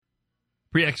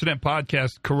Pre-Accident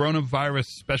Podcast, coronavirus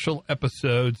special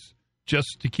episodes,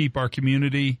 just to keep our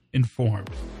community informed.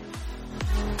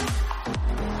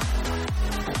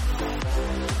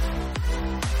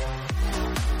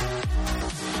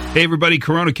 Hey everybody,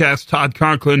 CoronaCast, Todd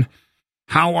Conklin.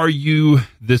 How are you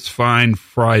this fine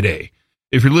Friday?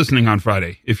 If you're listening on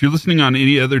Friday. If you're listening on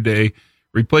any other day,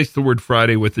 replace the word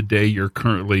Friday with the day you're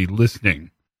currently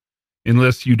listening.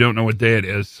 Unless you don't know what day it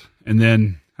is. And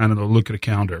then, I don't know, look at a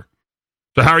calendar.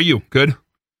 So how are you? Good?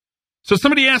 So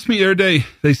somebody asked me the other day,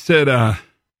 they said,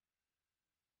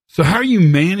 so how are you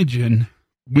managing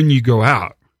when you go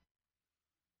out?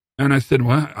 And I said,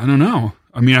 well, I don't know.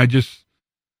 I mean, I just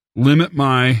limit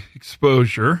my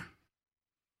exposure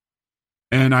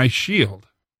and I shield.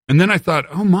 And then I thought,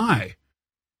 oh my,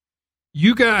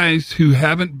 you guys who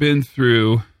haven't been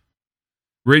through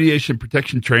radiation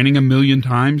protection training a million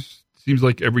times, seems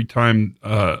like every time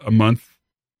a month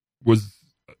was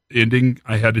ending,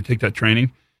 I had to take that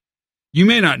training. You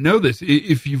may not know this.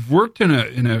 If you've worked in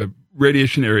a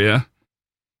radiation area,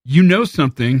 you know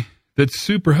something that's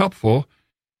super helpful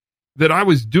that I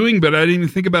was doing, but I didn't even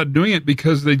think about doing it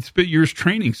because they'd spent years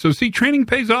training. So see, training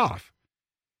pays off.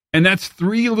 And that's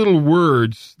 3 little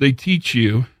words they teach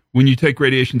you when you take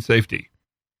radiation safety.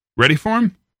 Ready for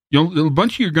them? A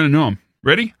bunch of you are going to know them.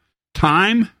 Ready?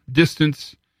 Time,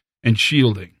 distance, and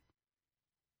shielding.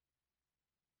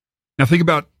 Now think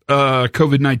about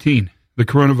COVID-19, the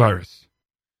coronavirus.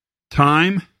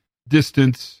 Time,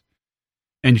 distance,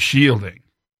 and shielding.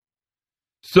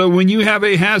 So when you have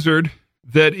a hazard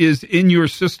that is in your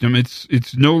system,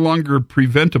 it's no longer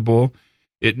preventable.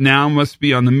 It now must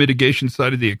be on the mitigation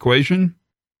side of the equation.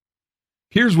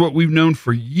 Here's what we've known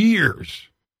for years.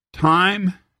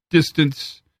 Time,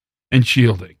 distance, and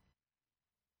shielding.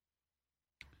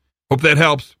 Hope that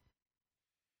helps.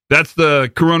 That's the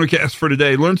CoronaCast for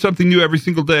today. Learn something new every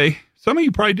single day. Some of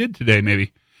you probably did today,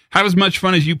 maybe. Have as much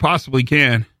fun as you possibly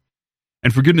can.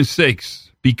 And for goodness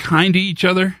sakes, be kind to each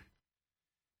other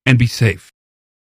and be safe.